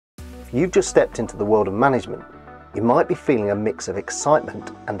If you've just stepped into the world of management, you might be feeling a mix of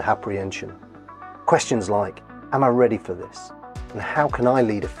excitement and apprehension. Questions like, am I ready for this? And how can I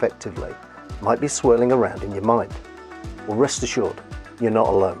lead effectively? Might be swirling around in your mind. Well, rest assured, you're not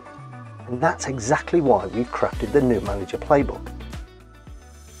alone. And that's exactly why we've crafted the new Manager Playbook.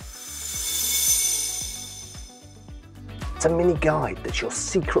 It's a mini guide that's your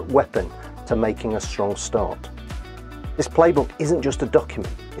secret weapon to making a strong start. This playbook isn't just a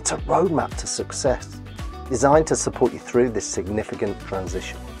document, it's a roadmap to success, designed to support you through this significant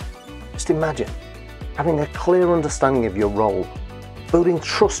transition. Just imagine having a clear understanding of your role, building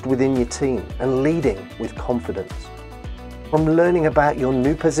trust within your team and leading with confidence. From learning about your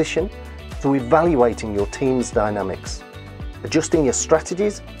new position to evaluating your team's dynamics, adjusting your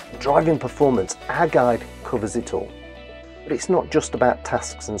strategies, driving performance, our guide covers it all. But it's not just about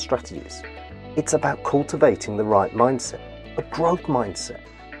tasks and strategies. It's about cultivating the right mindset, a growth mindset.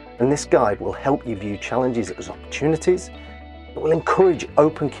 And this guide will help you view challenges as opportunities. It will encourage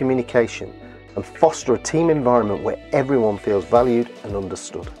open communication and foster a team environment where everyone feels valued and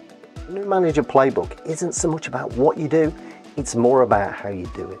understood. The new Manager Playbook isn't so much about what you do, it's more about how you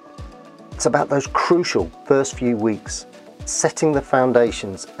do it. It's about those crucial first few weeks, setting the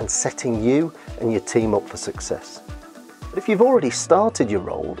foundations and setting you and your team up for success. But if you've already started your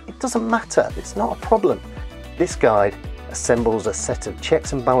role, it doesn't matter, it's not a problem. This guide assembles a set of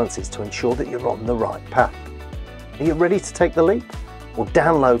checks and balances to ensure that you're on the right path. Are you ready to take the leap? Well,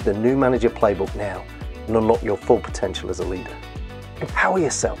 download the new Manager Playbook now and unlock your full potential as a leader. Empower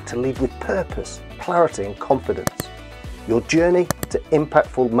yourself to lead with purpose, clarity and confidence. Your journey to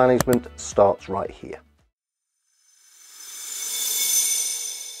impactful management starts right here.